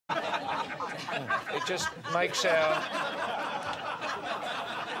It just makes our...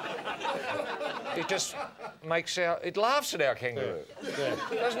 It laughs at our kangaroo,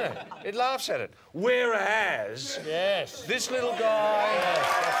 doesn't it? It laughs at it. Whereas... Yes. This little guy... Yes,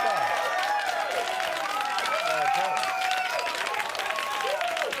 that's right.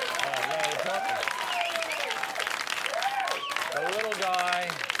 The little guy...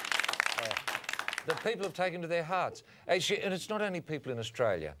 that people have taken to their hearts. Actually, and it's not only people in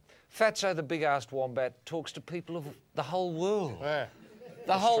Australia. Fatso the big-arsed wombat talks to people of the whole world. Yeah.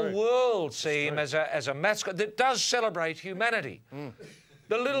 The whole world see him as a mascot that does celebrate humanity.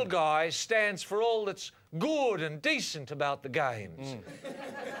 The little guy stands for all that's good and decent about the games.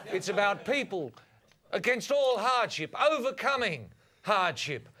 It's about people against all hardship, overcoming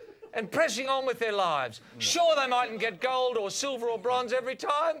hardship and pressing on with their lives. Sure, they mightn't get gold or silver or bronze every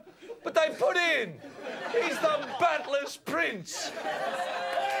time, but they put in. He's the batless prince.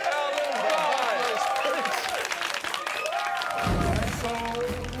 Our little guy.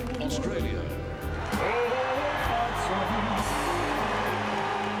 Australia.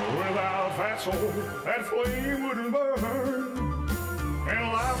 Without Fatso, that flame wouldn't burn, and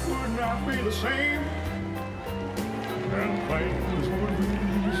life would not be the same, and flames would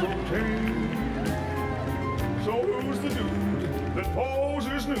be so tame. So who's the dude that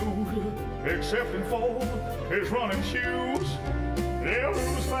poses nude, excepting for his running shoes? Yeah,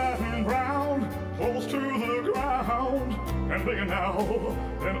 who's fat and brown, close to the ground, and bigger now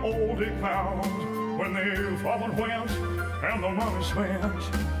than old Dick Pound? When they've all went and the money spent,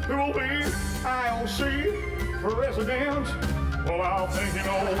 who will be IOC president? Well, I'll think you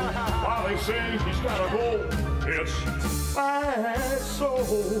know why they say he's gotta go. It's Fatso.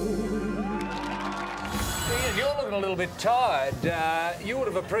 Ian, you're looking a little bit tired. You would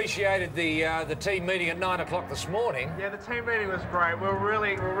have appreciated the team meeting at 9 o'clock this morning. Yeah, the team meeting was great. We're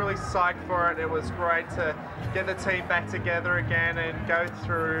really psyched for it. It was great to get the team back together again and go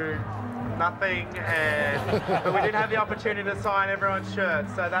through nothing. But we did have the opportunity to sign everyone's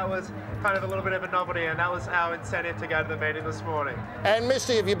shirts, so that was kind of a little bit of a novelty, and that was our incentive to go to the meeting this morning. And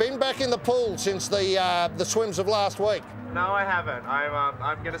Misty, have you been back in the pool since the swims of last week? No, I haven't.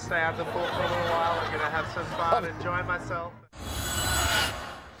 I'm going to stay out of the pool for a little while. I'm going to have some fun, enjoy myself.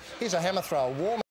 Here's a hammer thrower. Warm